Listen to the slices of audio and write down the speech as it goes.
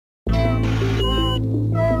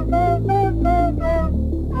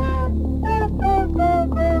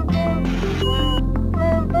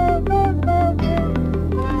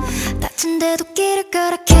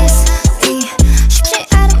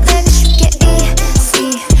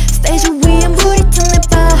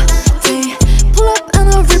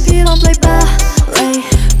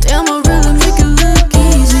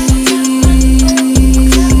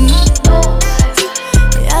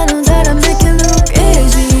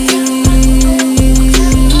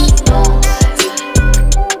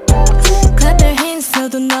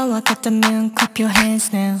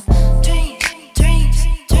dreams now.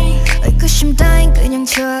 의구심 따윈 그냥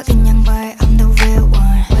줘 그냥 말 I'm the real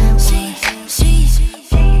one.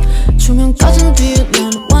 조명 꺼진 뒤에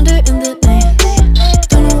난 wander in the night.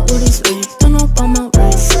 Don't know what is real, don't know about my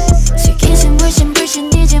rights. 슬기신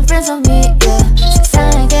불신 이젠 friends on me, yeah.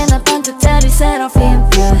 세상에게 나 번뜩 자리 Sserafim,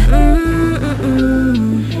 yeah.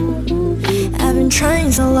 I've been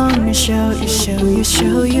trying so long to show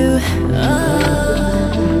you.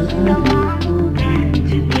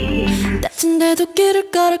 다친데도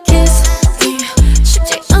길을 걸어 kiss.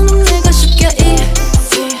 쉽지 않은 내가 쉽게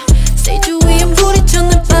easy. Stage 위엔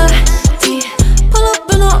부딪혔는 body. Pull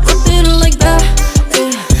up and I'll repeat it like that.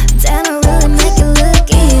 Then I really make it look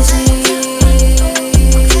easy.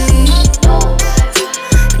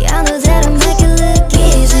 Yeah, I know that I make it look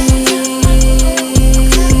easy.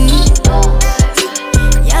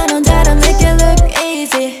 Yeah, I know that I make it look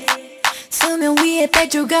easy. 수면 위에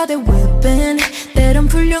백조가 돼 whipping. 때론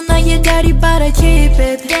풀려 나의 다리 but I keep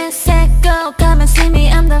it. Dance and go, come and see me,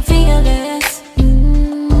 I'm the fearless.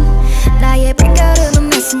 나의 발걸음은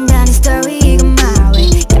매 순간의 story 이건 my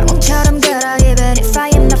way. 영웅처럼 걸어 even if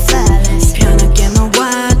I am not flawless. 편하게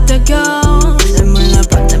놓았다고 날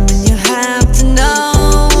몰라봤다면 you have to know.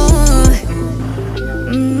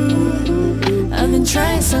 I've been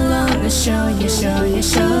trying so long to show you.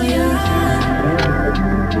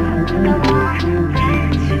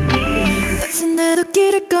 다친데도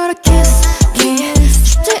길을 걸어 kiss.